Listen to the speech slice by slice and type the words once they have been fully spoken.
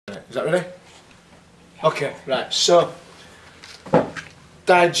Is that ready? Okay, right, so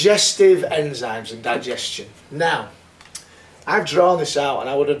digestive enzymes and digestion. Now, I've drawn this out and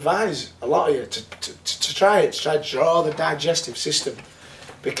I would advise a lot of you to try it, to try to draw the digestive system,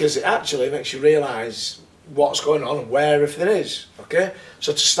 because it actually makes you realise what's going on and where everything is, okay?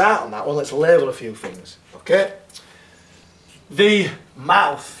 So to start on that one, let's label a few things, okay? The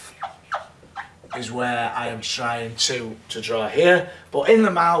mouth is where I am trying to draw here, but in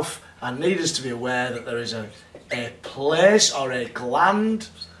the mouth I need us to be aware that there is a place or a gland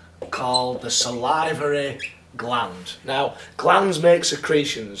called the salivary gland. Now, glands make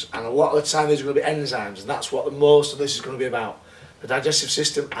secretions, and a lot of the time there's going to be enzymes, and that's what most of this is going to be about. The digestive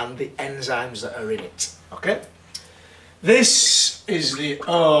system and the enzymes that are in it. Okay? This is the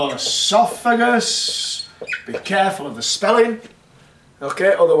esophagus. Be careful of the spelling.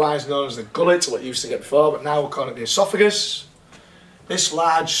 Okay, otherwise known as the gullet, what you used to get before, but now we're calling it the esophagus. This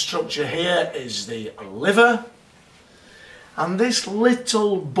large structure here is the liver. And this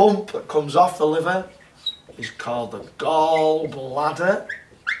little bump that comes off the liver is called the gallbladder.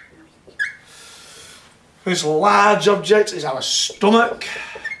 This large object is our stomach.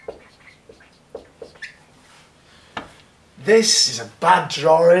 This is a bad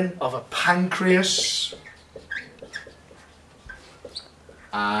drawing of a pancreas.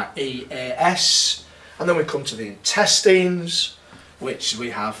 R-E-A-S. And then we come to the intestines, which we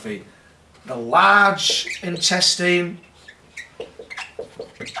have the large intestine.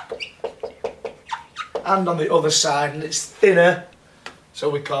 And on the other side, and it's thinner, so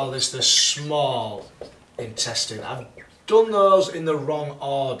we call this the small intestine. I've done those in the wrong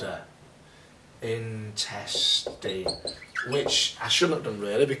order. Intestine, which I shouldn't have done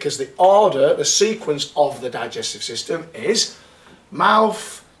really, because the order, the sequence of the digestive system is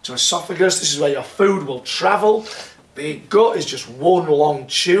mouth to esophagus. This is where your food will travel. The gut is just one long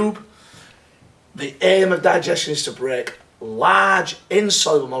tube. The aim of digestion is to break large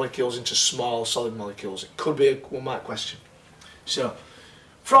insoluble molecules into small solid molecules. It could be a 1-mark question. So,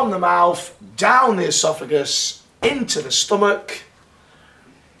 from the mouth, down the esophagus, into the stomach,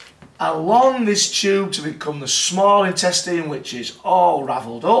 along this tube to become the small intestine, which is all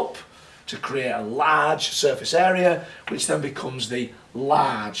ravelled up to create a large surface area, which then becomes the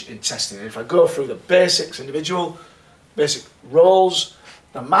large intestine. And if I go through the basic roles,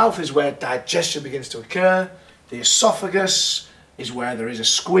 the mouth is where digestion begins to occur. The esophagus is where there is a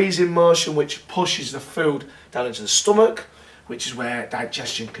squeezing motion which pushes the food down into the stomach, which is where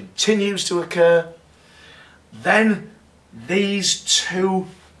digestion continues to occur. Then these two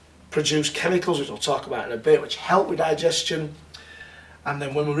produce chemicals, which we'll talk about in a bit, which help with digestion. And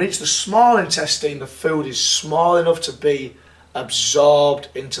then when we reach the small intestine, the food is small enough to be absorbed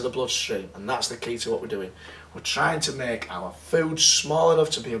into the bloodstream. And that's the key to what we're doing. We're trying to make our food small enough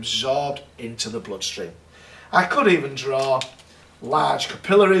to be absorbed into the bloodstream. I could even draw large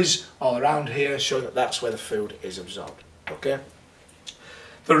capillaries all around here, showing that that's where the food is absorbed. Okay?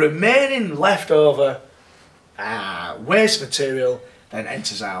 The remaining leftover waste material then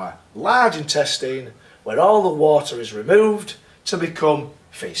enters our large intestine, where all the water is removed to become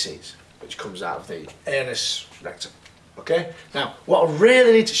faeces, which comes out of the anus rectum. Okay? Now, what I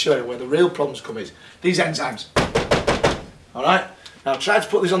really need to show you where the real problems come is these enzymes. Alright? Now, try to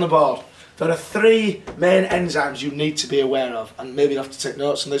put these on the board. There are 3 main enzymes you need to be aware of, and maybe you'll have to take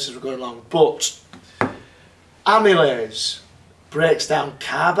notes on this as we're going along. But amylase breaks down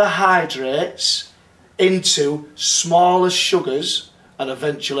carbohydrates into smaller sugars and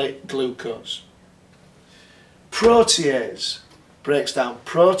eventually glucose. Protease breaks down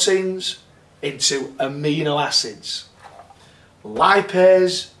proteins into amino acids.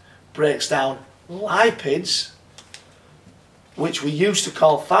 Lipase breaks down lipids, which we used to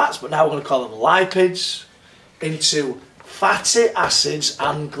call fats, but now we're going to call them lipids, into fatty acids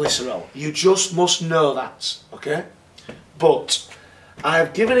and glycerol. You just must know that, okay? But I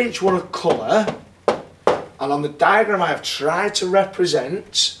have given each one a colour, and on the diagram I have tried to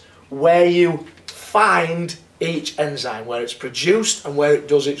represent where you find each enzyme, where it's produced and where it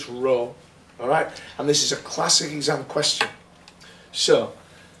does its role. Alright? And this is a classic exam question. So,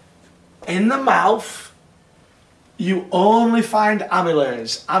 in the mouth, you only find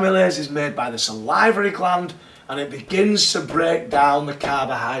amylase. Amylase is made by the salivary gland, and it begins to break down the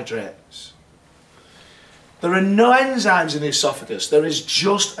carbohydrates. There are no enzymes in the esophagus. There is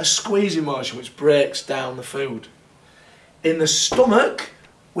just a squeezing motion which breaks down the food. In the stomach,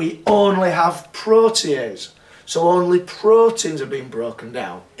 we only have protease. So only proteins are being broken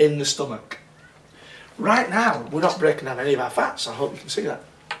down in the stomach. Right now, we're not breaking down any of our fats. I hope you can see that.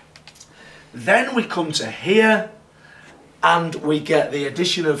 Then we come to here, and we get the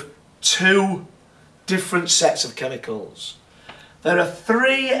addition of two different sets of chemicals. There are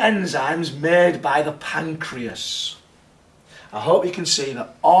 3 enzymes made by the pancreas. I hope you can see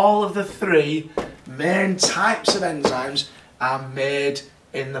that all of the 3 main types of enzymes are made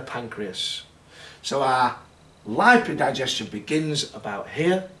in the pancreas. So our lipid digestion begins about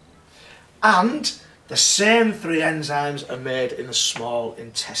here, and the same 3 enzymes are made in the small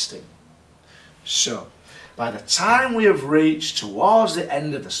intestine. So by the time we have reached towards the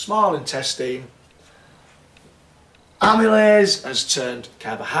end of the small intestine, amylase has turned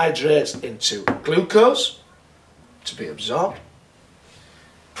carbohydrates into glucose to be absorbed.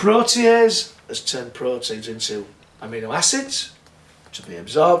 Protease has turned proteins into amino acids to be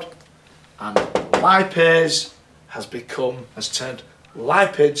absorbed. And lipase has turned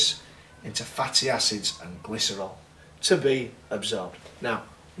lipids into fatty acids and glycerol to be absorbed. Now,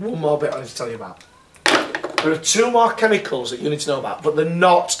 one more bit I need to tell you about. There are 2 more chemicals that you need to know about, but they're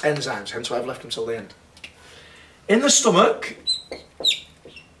not enzymes, hence why I've left them till the end. In the stomach,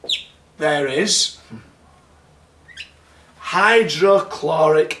 there is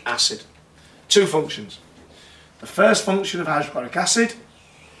hydrochloric acid. 2 functions. The first function of hydrochloric acid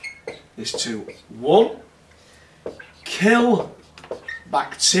is to 1, kill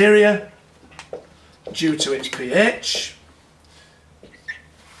bacteria due to its pH,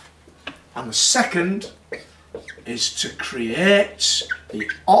 and the second is to create the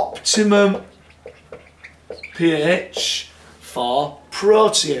optimum pH for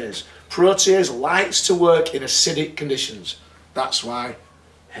protease. Protease likes to work in acidic conditions. That's why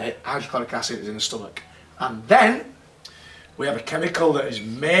hydrochloric acid is in the stomach. And then we have a chemical that is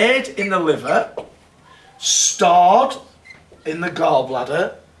made in the liver, stored in the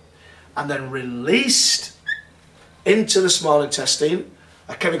gallbladder, and then released into the small intestine,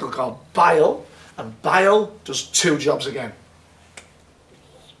 a chemical called bile, and bile does 2 jobs again.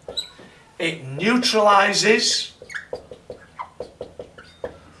 It neutralises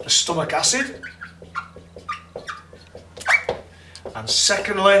the stomach acid, and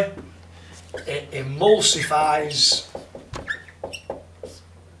secondly, it emulsifies.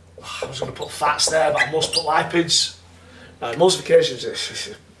 I was going to put fats there, but I must put lipids. Now, emulsification is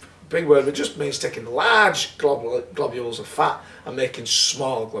a big word, it just means taking large globules of fat and making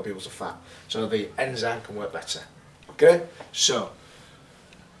small globules of fat, so the enzyme can work better. Okay, so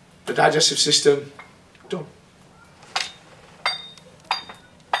the digestive system, done.